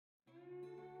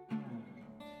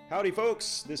Howdy,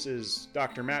 folks. This is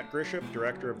Dr. Matt Grisham,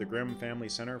 Director of the Grimm Family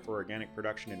Center for Organic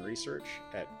Production and Research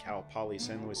at Cal Poly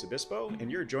San Luis Obispo,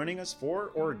 and you're joining us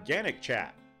for Organic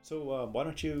Chat. So why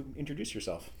don't you introduce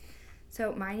yourself?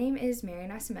 So my name is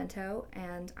Nascimento,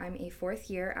 and I'm a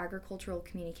fourth-year agricultural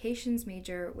communications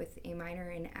major with a minor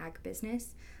in ag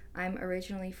business. I'm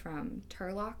originally from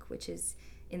Turlock, which is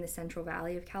in the Central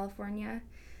Valley of California.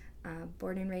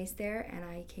 Born and raised there, and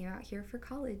I came out here for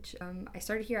college. I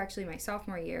started here actually my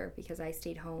sophomore year because I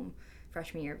stayed home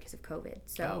freshman year because of COVID.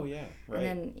 So, oh, yeah, right.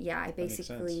 And then, I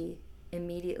basically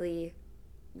immediately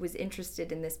was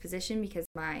interested in this position because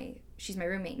she's my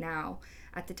roommate now.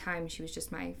 At the time, she was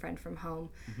just my friend from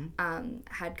home.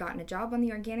 Had gotten a job on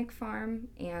the organic farm,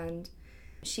 and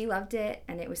she loved it,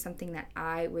 and it was something that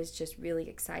I was just really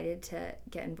excited to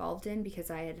get involved in because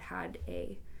I had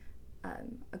a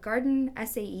garden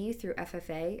SAE through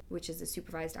FFA, which is a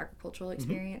supervised agricultural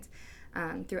experience,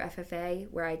 through FFA,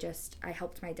 where I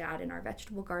helped my dad in our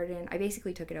vegetable garden. I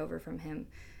basically took it over from him,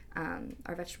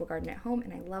 our vegetable garden at home,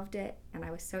 and I loved it, and I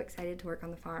was so excited to work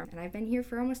on the farm, and I've been here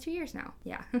for almost 2 years now.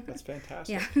 Yeah. That's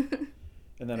fantastic. Yeah.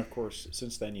 And then, of course,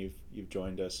 since then you've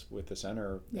joined us with the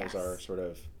center as our sort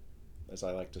of, as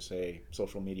I like to say,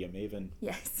 social media maven,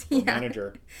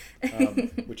 manager,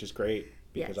 which is great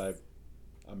because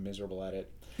I'm miserable at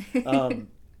it.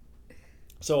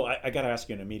 So I got to ask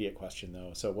you an immediate question,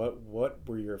 though. So what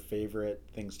were your favorite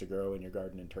things to grow in your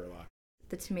garden in Turlock?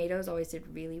 The tomatoes always did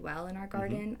really well in our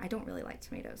garden. I don't really like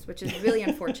tomatoes, which is really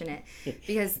unfortunate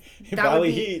because that would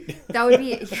be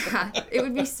it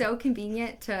would be so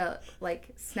convenient to like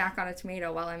snack on a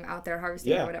tomato while I'm out there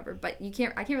harvesting or whatever. But I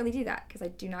can't really do that because I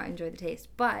do not enjoy the taste.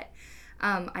 But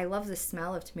I love the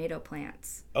smell of tomato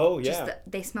plants. Oh, yeah.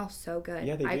 They smell so good.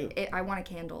 Yeah, they do. I want a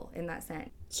candle in that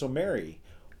scent. So, Mary,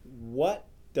 what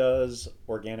does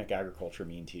organic agriculture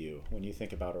mean to you? When you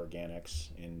think about organics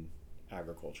in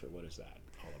agriculture, what is that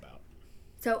all about?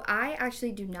 So, I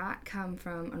actually do not come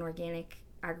from an organic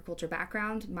agriculture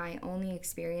background. My only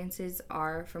experiences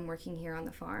are from working here on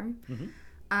the farm.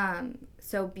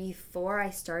 So, before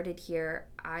I started here,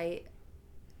 I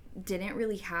didn't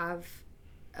really have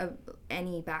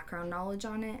any background knowledge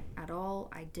on it at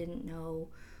all. I didn't know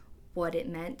what it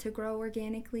meant to grow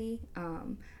organically,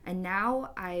 and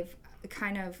now I've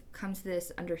kind of come to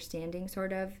this understanding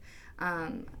sort of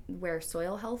where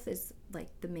soil health is like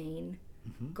the main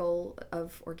goal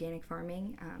of organic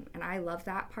farming, and I love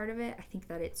that part of it. I think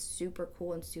that it's super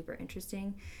cool and super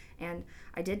interesting, and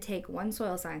I did take one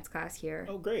soil science class here.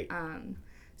 Oh, great.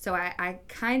 So I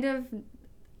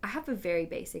have a very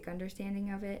basic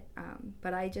understanding of it,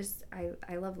 but I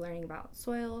love learning about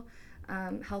soil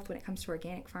health when it comes to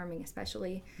organic farming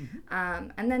especially.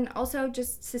 And then also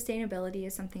just sustainability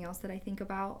is something else that I think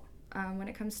about when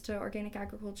it comes to organic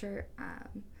agriculture.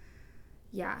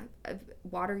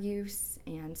 Water use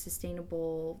and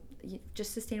sustainable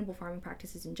farming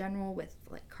practices in general with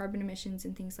like carbon emissions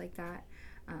and things like that.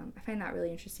 I find that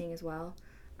really interesting as well.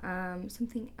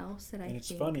 Something else that And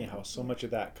it's funny how so much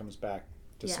of that comes back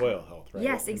to soil health, right?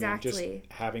 Yes, exactly. I mean,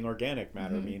 just having organic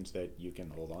matter means that you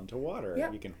can hold on to water,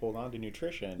 you can hold on to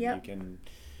nutrition, you can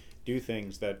do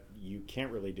things that you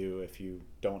can't really do if you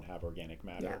don't have organic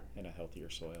matter in a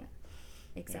healthier soil.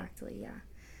 Exactly,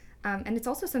 and it's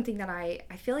also something that I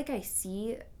feel like I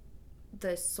see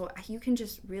the soil. You can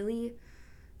just really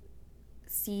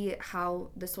see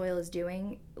how the soil is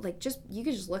doing. Like you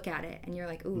could just look at it and you're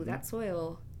like, ooh, that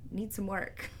soil needs some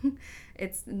work.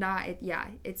 It's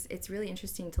really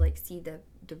interesting to like see the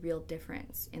real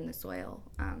difference in the soil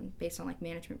based on like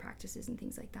management practices and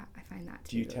things like that. I find that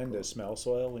do you really tend to smell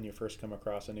soil when you first come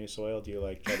across a new soil? Do you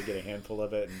like try to get a handful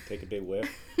of it and take a big whiff?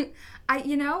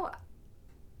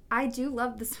 I do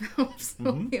love the smell of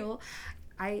soil.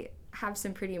 I have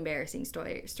some pretty embarrassing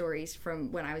stories from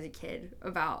when I was a kid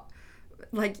about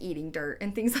like eating dirt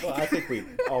and things like that. Well, I think we've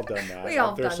all done that. We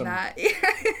all done that.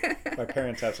 My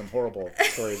parents have some horrible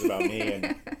stories about me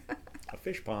and a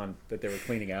fish pond that they were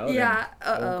cleaning out. Yeah.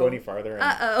 I won't go any farther.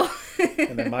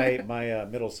 And then my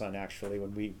middle son, actually,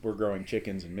 when we were growing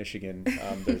chickens in Michigan,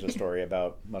 there's a story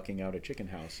about mucking out a chicken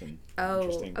house. And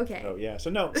interesting. Okay. Oh, yeah. So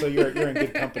you're in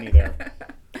good company there.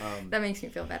 That makes me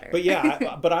feel better. But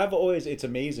yeah, but I've always, it's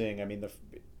amazing. I mean,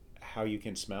 how you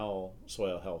can smell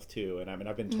soil health too. And I mean,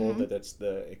 I've been told that that's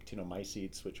the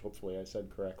actinomycetes, which hopefully I said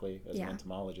correctly as an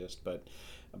entomologist, but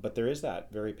there is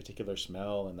that very particular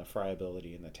smell and the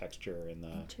friability and the texture and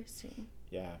the interesting.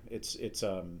 Yeah, it's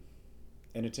and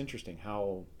it's interesting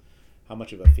how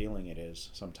much of a feeling it is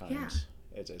sometimes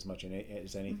as much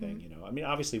as anything, you know. I mean,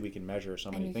 obviously we can measure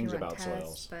so many things about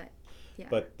soils,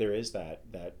 but there is that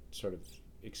sort of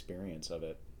experience of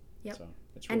it. Yep. So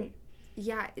it's really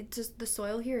Yeah, it just, the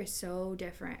soil here is so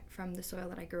different from the soil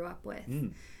that I grew up with.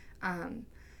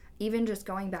 Even just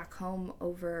going back home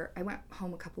I went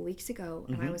home a couple weeks ago,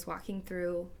 and I was walking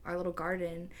through our little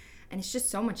garden, and it's just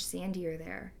so much sandier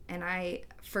there. And I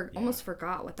almost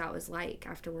forgot what that was like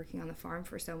after working on the farm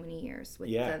for so many years with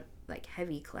the like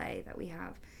heavy clay that we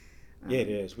have. It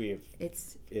is.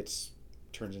 It's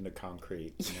turns into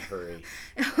concrete in a hurry.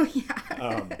 Oh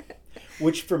yeah.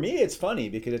 Which for me, it's funny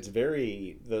because it's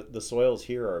the soils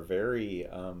here are very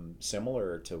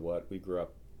similar to what we grew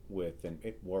up with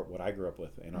what I grew up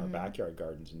with in our backyard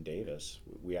gardens in Davis.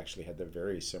 We actually had the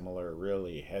very similar,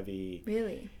 really heavy.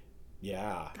 Really?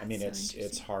 Yeah. That's, I mean,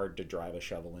 it's hard to drive a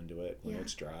shovel into it when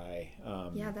it's dry.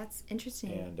 Yeah, that's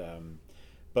interesting. And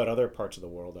but other parts of the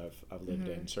world I've lived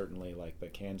in, certainly like the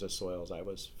Kansas soils I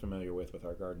was familiar with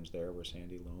our gardens there were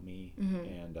sandy, loamy,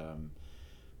 and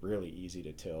really easy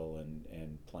to till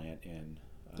and plant in.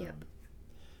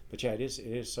 But yeah, it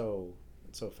is so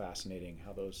fascinating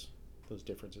how those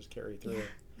differences carry through.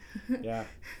 Yeah.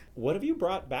 What have you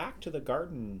brought back to the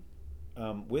garden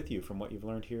with you from what you've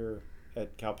learned here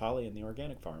at Cal Poly in the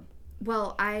organic farm?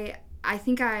 Well, I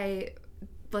think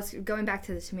going back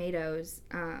to the tomatoes,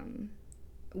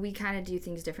 we kind of do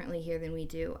things differently here than we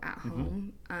do at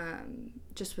home,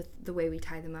 just with the way we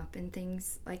tie them up and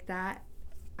things like that,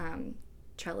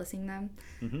 trellising them.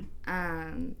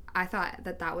 I thought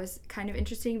that was kind of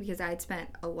interesting because I had spent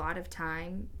a lot of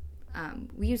time.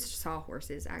 We used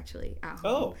sawhorses actually at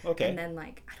home. Oh, okay. And then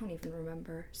I don't even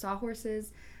remember,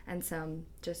 sawhorses and some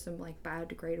like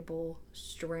biodegradable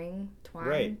string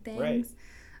twine things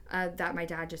that my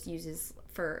dad just uses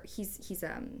for. He's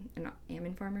an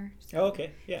almond farmer. So oh,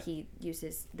 okay. Yeah.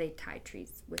 They tie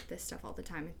trees with this stuff all the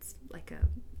time. It's like a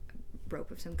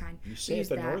rope of some kind. You say it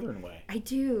the northern way. I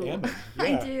do. Almond. Yeah.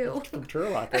 I do. From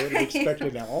Turlock, I would have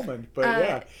expected an almond, but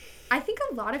yeah. I think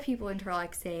a lot of people in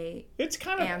Turlock say it's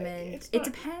kind of almond. It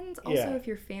depends also if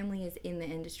your family is in the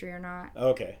industry or not.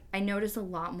 Okay. I notice a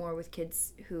lot more with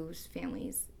kids whose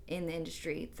families in the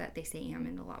industry that they say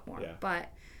almond a lot more. Yeah.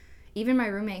 But even my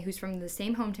roommate, who's from the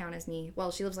same hometown as me, well,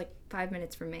 she lives like 5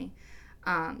 minutes from me,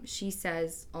 she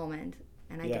says almond,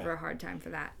 and I give her a hard time for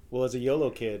that. Well, as a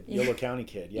Yolo County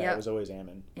kid, it was always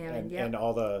almond. And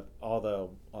all the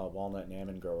walnut and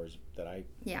almond growers that I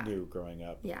knew growing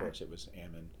up, of course, it was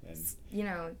almond. And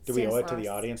do we owe it to the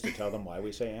audience to tell them why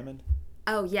we say almond?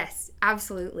 Oh yes,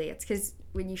 absolutely. It's because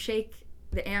when you shake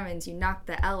the almonds, you knock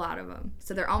the L out of them,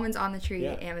 so they're almonds on the tree,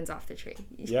 almonds off the tree.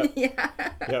 Yep.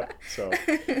 Yep. So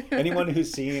anyone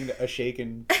who's seen a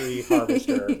shaken tree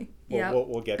harvester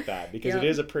will get that, because it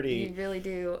is a pretty. You really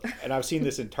do. And I've seen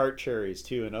this in tart cherries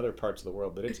too in other parts of the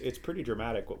world, but it's pretty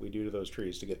dramatic what we do to those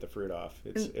trees to get the fruit off.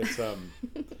 It's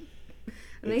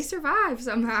And they survive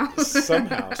somehow.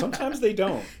 Sometimes they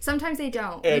don't. Sometimes they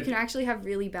don't. And you can actually have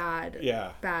really bad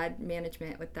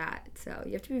management with that. So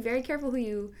you have to be very careful who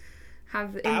you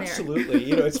have in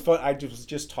Absolutely. there. It's fun. I was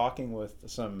just talking with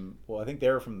some, I think they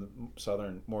were from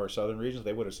the more southern regions.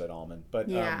 They would have said almond, but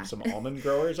some almond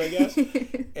growers, I guess.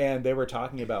 And they were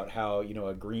talking about how,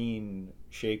 a green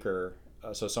shaker,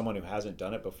 so someone who hasn't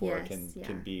done it before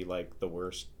can be like the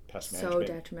worst pest management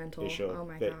detrimental issue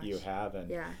that you have.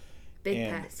 And big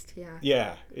pest.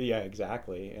 Yeah,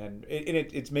 exactly. And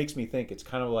it makes me think, it's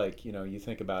kind of like, you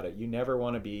think about it, you never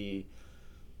want to be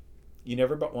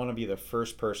the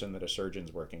first person that a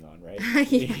surgeon's working on, right?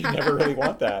 You never really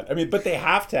want that. I mean, but they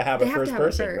have to have a first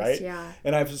person, right? Yeah.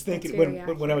 And I was thinking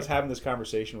when I was having this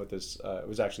conversation with this, it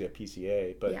was actually a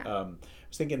PCA, but I was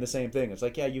thinking the same thing. It's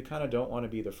like, you kind of don't want to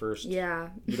be the first. Yeah.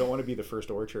 You don't want to be the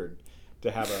first orchard to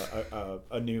have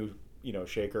a new,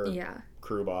 shaker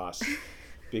crew boss,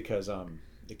 because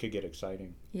it could get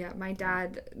exciting. Yeah, my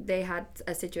dad, they had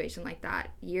a situation like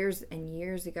that years and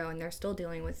years ago, and they're still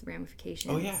dealing with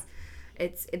ramifications. Oh yeah.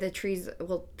 It's the trees.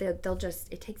 Well, they'll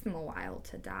just. It takes them a while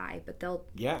to die, but they'll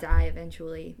die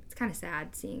eventually. It's kind of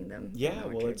sad seeing them. Yeah,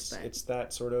 well, it's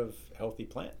that sort of healthy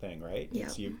plant thing, right? Yeah.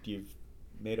 You've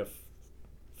made a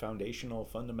foundational,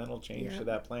 fundamental change to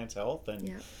that plant's health,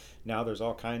 and now there's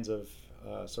all kinds of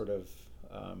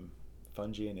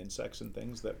fungi and insects and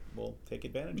things that will take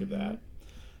advantage of that.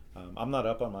 I'm not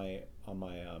up on my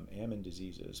almond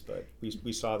diseases, but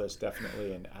we saw this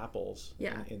definitely in apples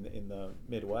in the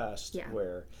Midwest,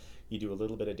 where you do a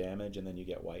little bit of damage and then you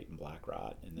get white and black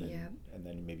rot, and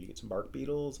then maybe you get some bark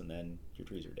beetles, and then your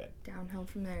trees are dead. Downhill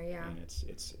from there, and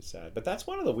it's sad. But that's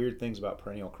one of the weird things about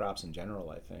perennial crops in general,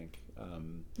 I think.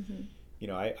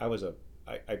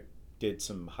 I did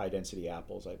some high density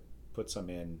apples. I put some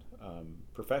in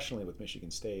professionally with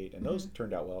Michigan State, and those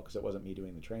turned out well because it wasn't me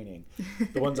doing the training.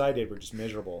 The ones I did were just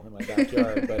miserable in my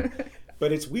backyard. But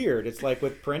But it's weird. It's like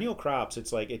with perennial crops,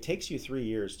 it's like it takes you 3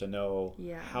 years to know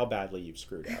how badly you've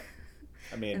screwed up.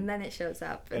 I mean, and then it shows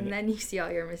up, and then you see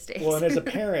all your mistakes. Well, and as a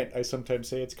parent, I sometimes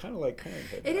say it's kind of like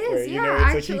parenthood. It is, it's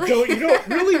actually. Like you don't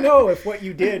really know if what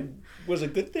you did was a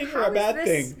good thing or a bad thing.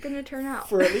 How is this gonna turn out?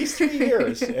 For at least 3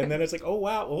 years, and then it's like, oh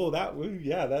wow,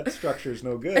 that structure's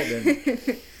no good.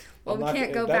 And well, we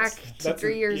can't go back to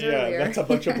 3 years earlier. Yeah, that's a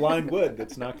bunch of blind wood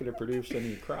that's not going to produce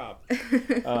any crop.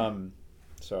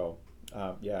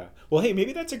 Yeah. Well, hey,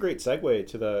 maybe that's a great segue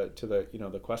to the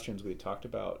the questions we talked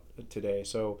about today.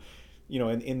 So,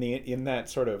 in that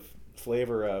sort of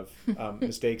flavor of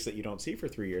mistakes that you don't see for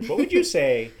 3 years, what would you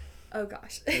say? Oh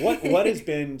gosh. what has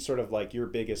been sort of like your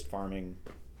biggest farming,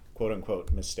 quote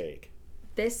unquote, mistake?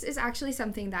 This is actually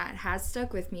something that has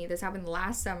stuck with me. This happened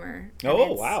last summer.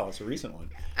 Oh wow, it's a recent one.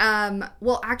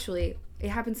 Well, actually, it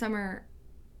happened summer.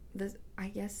 I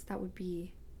guess that would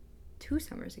be 2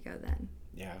 summers ago then.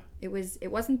 Yeah. It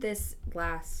wasn't this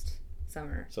last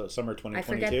summer. So summer 2022? I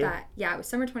forget that. Yeah, it was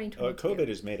summer 2022. COVID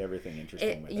has made everything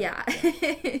interesting. Yeah.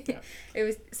 It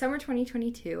was summer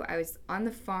 2022. I was on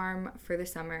the farm for the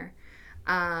summer.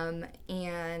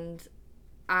 And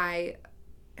I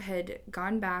had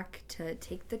gone back to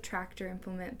take the tractor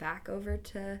implement back over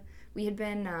to, we had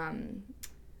been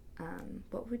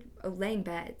laying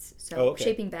beds, so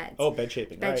shaping beds. Bed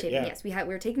shaping. Bed shaping. Yes, we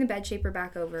were taking the bed shaper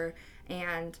back over,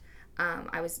 and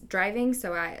I was driving,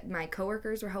 so my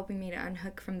coworkers were helping me to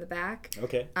unhook from the back.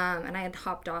 Okay. And I had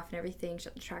hopped off and everything,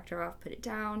 shut the tractor off, put it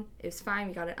down. It was fine.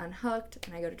 We got it unhooked,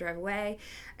 and I go to drive away,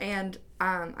 and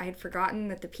I had forgotten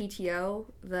that the PTO,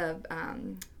 the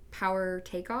power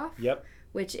takeoff. Yep.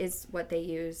 Which is what they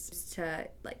use to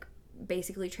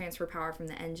basically transfer power from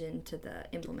the engine to the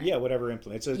implement. Yeah, whatever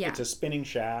implement. It's a spinning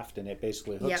shaft, and it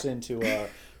basically hooks into a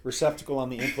receptacle on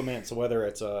the implement. So whether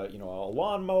it's a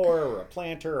lawnmower or a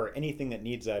planter or anything that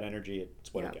needs that energy,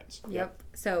 it's what it gets. Yep.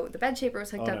 So the bed shaper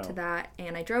was hooked up to that,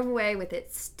 and I drove away with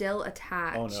it still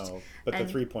attached. Oh no! But the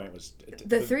 3-point was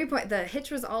the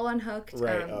hitch was all unhooked.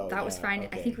 Right. That was fine.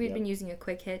 Okay. I think we'd been using a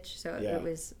quick hitch, so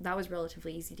that was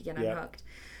relatively easy to get unhooked.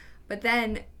 But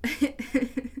then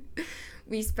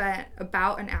we spent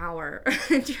about an hour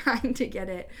trying to get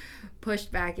it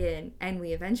pushed back in, and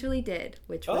we eventually did,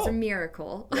 which was a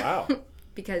miracle. Wow.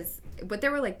 But there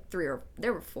were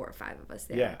 4 or 5 of us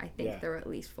there. Yeah, I think there were at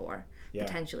least 4,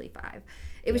 potentially 5.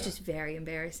 It was just very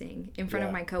embarrassing in front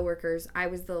of my coworkers. I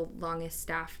was the longest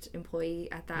staffed employee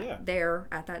at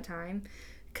that time.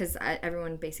 Because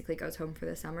everyone basically goes home for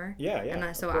the summer. Yeah.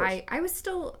 And so I was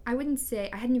still, I wouldn't say,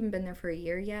 I hadn't even been there for a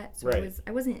year yet. So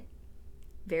I wasn't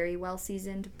very well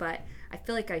seasoned, but I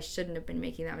feel like I shouldn't have been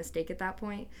making that mistake at that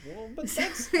point. Well, but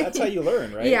that's how you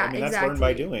learn, right? Yeah, I mean, exactly. That's learned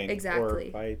by doing. Exactly.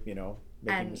 Or by,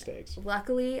 making mistakes.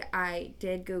 Luckily, I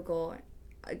did Google,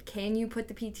 can you put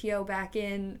the PTO back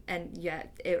in? And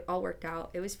it all worked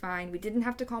out. It was fine. We didn't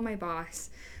have to call my boss,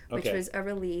 which was a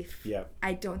relief. Yeah.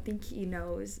 I don't think he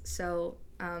knows, so...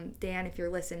 Dan, if you're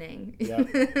listening,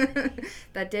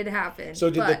 that did happen.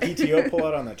 So did the PTO pull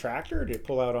out on the tractor, or did it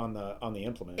pull out on the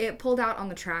implement? It pulled out on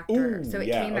the tractor. So it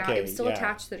came out. It was still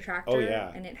attached to the tractor,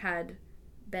 and it had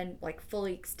been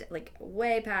fully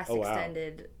way past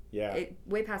extended. Yeah.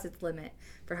 Way past its limit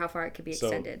for how far it could be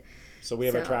extended. So we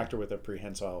have a tractor with a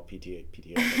prehensile PTO.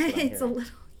 It's a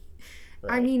little.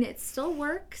 Right. I mean, it still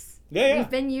works. Yeah. We've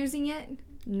been using it,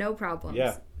 no problems.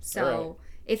 Yeah. So.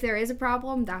 If there is a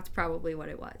problem, that's probably what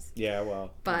it was. Yeah,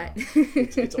 well, but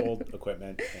it's old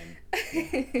equipment.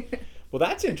 Well,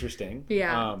 that's interesting.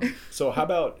 Yeah. So how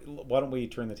about, why don't we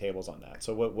turn the tables on that?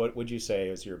 So what would you say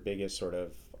is your biggest sort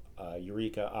of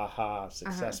eureka, aha,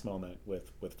 success moment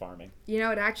with farming? It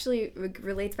actually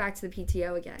relates back to the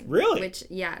PTO again. Really? Which,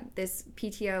 this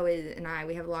PTO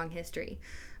we have a long history.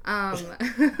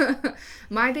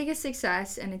 My biggest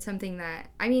success, and it's something that,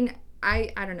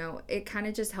 I don't know, it kind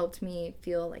of just helped me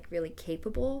feel really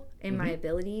capable in my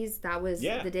abilities. That was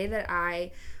the day that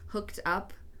I hooked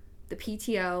up the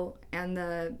PTO and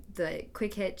the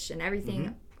quick hitch and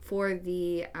everything for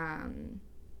the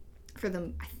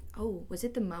was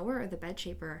it the mower or the bed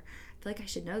shaper? I feel like I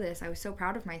should know this. I was so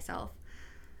proud of myself.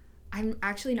 I'm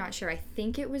actually not sure. I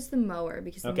think it was the mower,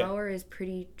 because the mower is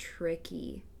pretty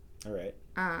tricky. All right.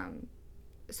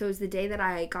 So it was the day that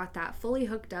I got that fully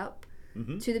hooked up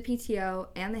to the PTO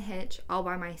and the hitch all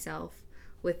by myself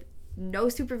with no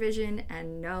supervision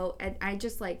and I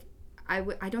just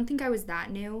I don't think I was that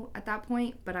new at that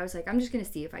point, but I was I'm just going to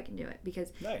see if I can do it,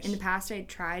 because in the past I had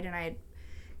tried and I had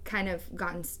kind of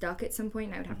gotten stuck at some point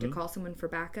and I would have to call someone for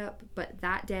backup. But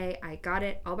that day I got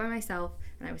it all by myself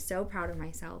and I was so proud of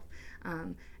myself.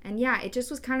 And it just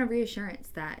was kind of reassurance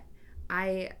that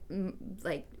I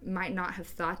might not have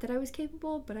thought that I was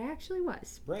capable, but I actually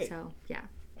was. Right. So, yeah.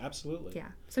 Absolutely. Yeah.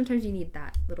 Sometimes you need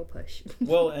that little push.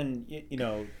 Well, and,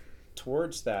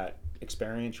 towards that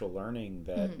experiential learning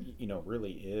that,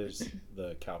 really is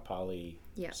the Cal Poly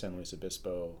San Luis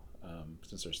Obispo,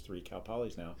 since there's 3 Cal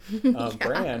Polys now,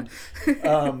 brand.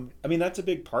 I mean, that's a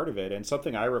big part of it, and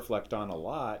something I reflect on a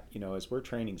lot, as we're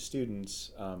training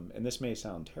students, and this may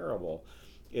sound terrible,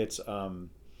 it's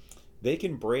they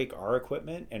can break our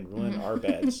equipment and ruin our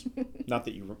beds. Not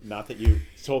that you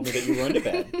told me that you ruined a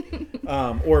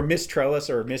bed, or miss trellis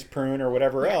or miss prune or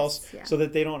whatever else, so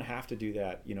that they don't have to do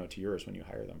that, to yours when you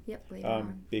hire them. Yep. Later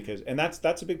on. Because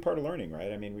that's a big part of learning,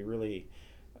 right? I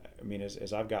mean,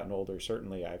 as I've gotten older,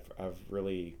 certainly I've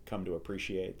really come to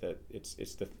appreciate that it's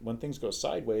when things go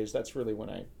sideways, that's really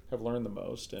when I have learned the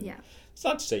most. And it's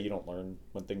not to say you don't learn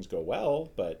when things go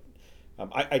well, but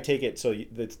I take it, so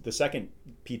the second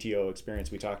PTO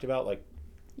experience we talked about,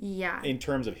 in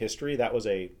terms of history, that was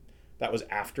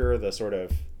after the sort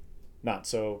of not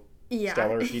so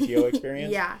stellar PTO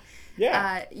experience.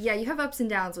 Yeah, you have ups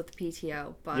and downs with the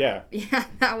PTO, but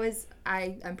that was,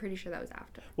 I'm pretty sure that was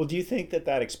after. Well, do you think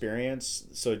that experience,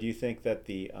 so do you think that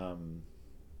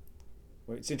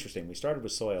it's interesting, we started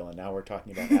with soil and now we're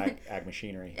talking about ag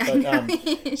machinery.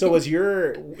 But, so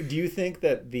do you think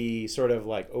that the sort of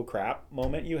oh crap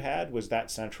moment you had, was that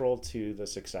central to the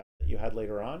success that you had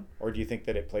later on? Or do you think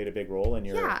that it played a big role in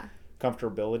your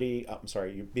comfortability,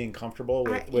 you being comfortable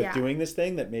with doing this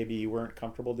thing that maybe you weren't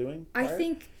comfortable doing prior? I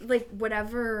think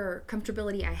whatever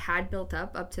comfortability I had built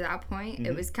up to that point,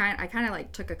 it was I kind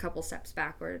of took a couple steps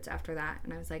backwards after that,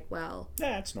 and I was like, well,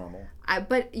 yeah, it's normal.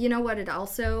 But you know what,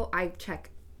 I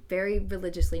check very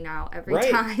religiously now.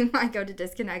 Every time I go to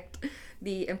disconnect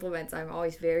the implements, I'm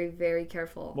always very, very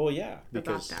careful. Well, yeah,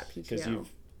 about that PTO.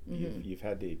 Because you've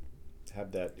had to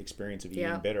have that experience of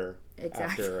eating bitter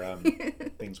after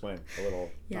things went a little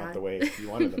not the way you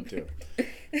wanted them to.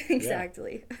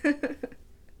 Exactly.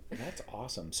 That's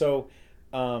awesome. So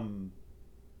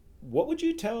what would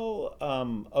you tell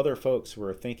other folks who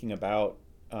are thinking about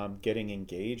getting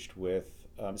engaged with,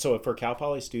 so for Cal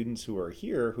Poly students who are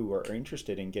here who are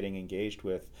interested in getting engaged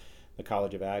with the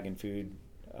College of Ag and Food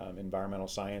environmental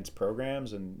science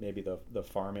programs, and maybe the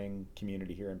farming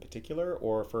community here in particular,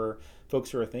 or for folks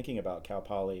who are thinking about Cal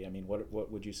Poly, I mean,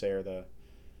 what would you say are the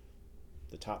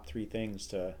top 3 things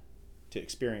to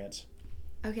experience?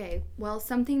 Okay, well,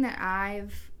 something that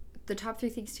the top 3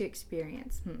 things to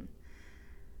experience.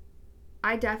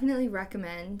 I definitely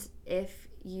recommend, if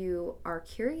you are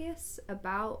curious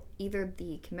about either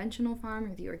the conventional farm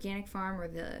or the organic farm or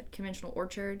the conventional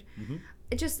orchard,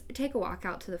 just take a walk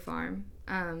out to the farm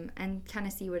and kind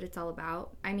of see what it's all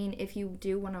about. I mean, if you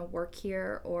do want to work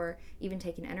here or even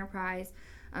take an enterprise,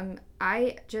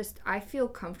 I feel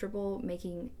comfortable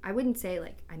I wouldn't say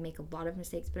I make a lot of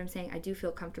mistakes, but I'm saying I do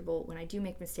feel comfortable when I do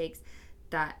make mistakes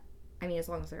as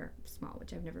long as they're small,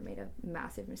 which I've never made a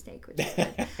massive mistake, which is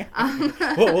good.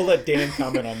 We'll let Dan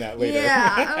comment on that later.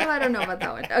 I don't know about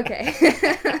that one. Okay.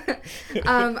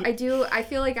 I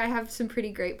feel like I have some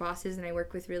pretty great bosses and I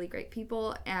work with really great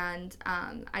people, and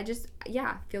I just,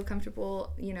 feel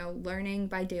comfortable, learning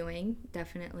by doing,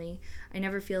 definitely. I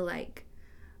never feel like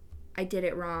I did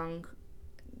it wrong,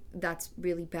 that's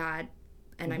really bad,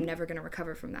 and I'm never going to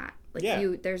recover from that.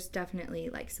 There's definitely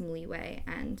some leeway,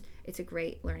 and it's a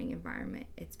great learning environment.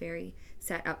 It's very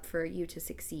set up for you to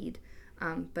succeed.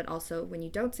 But also when you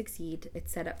don't succeed,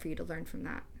 it's set up for you to learn from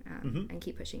that and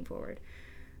keep pushing forward.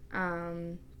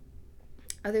 Other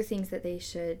things that they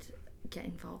should get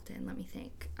involved in, let me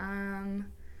think.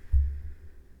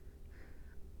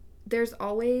 There's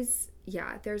always,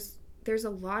 there's a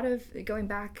lot of, going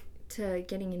back to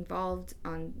getting involved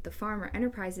on the farm or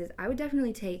enterprises, I would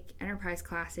definitely take enterprise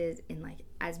classes in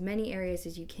as many areas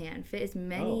as you can. Fit as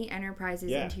many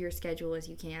enterprises into your schedule as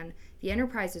you can. The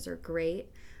enterprises are great.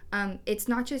 It's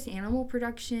not just animal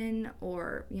production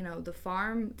or, the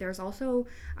farm. There's also,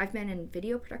 I've been in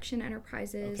video production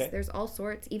enterprises. There's all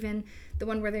sorts, even the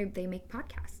one where they make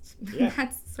podcasts.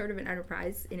 That's sort of an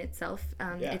enterprise in itself.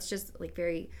 It's just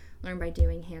very learn by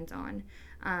doing, hands-on.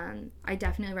 I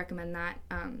definitely recommend that.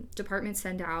 Departments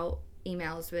send out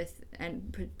emails with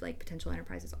potential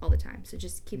enterprises all the time, so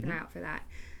just keep an eye out for that.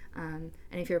 And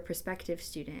if you're a prospective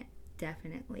student,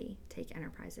 definitely take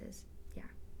enterprises.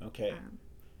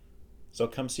 So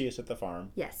come see us at the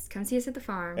farm. Yes, come see us at the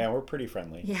farm. Yeah, we're pretty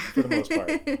friendly for the most part,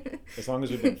 as long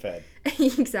as we've been fed.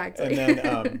 Exactly.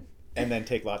 And then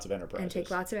take lots of enterprises.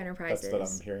 That's what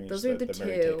I'm hearing. Those are the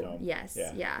 2. Yes.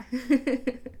 Yeah.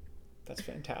 That's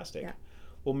fantastic. Yeah.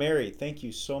 Well, Mary, thank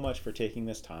you so much for taking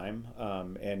this time.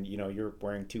 And you're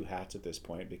wearing two hats at this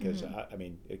point because I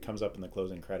mean, it comes up in the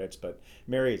closing credits, but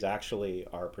Mary is actually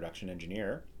our production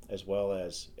engineer as well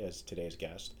as today's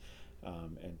guest.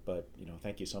 But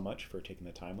thank you so much for taking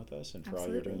the time with us and for all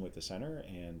you're doing with the center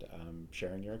and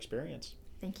sharing your experience.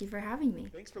 Thank you for having me.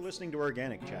 Thanks for listening to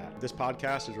Organic Chat. This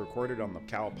podcast is recorded on the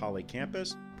Cal Poly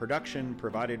campus. Production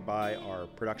provided by our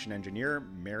production engineer,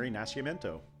 Mary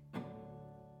Nascimento.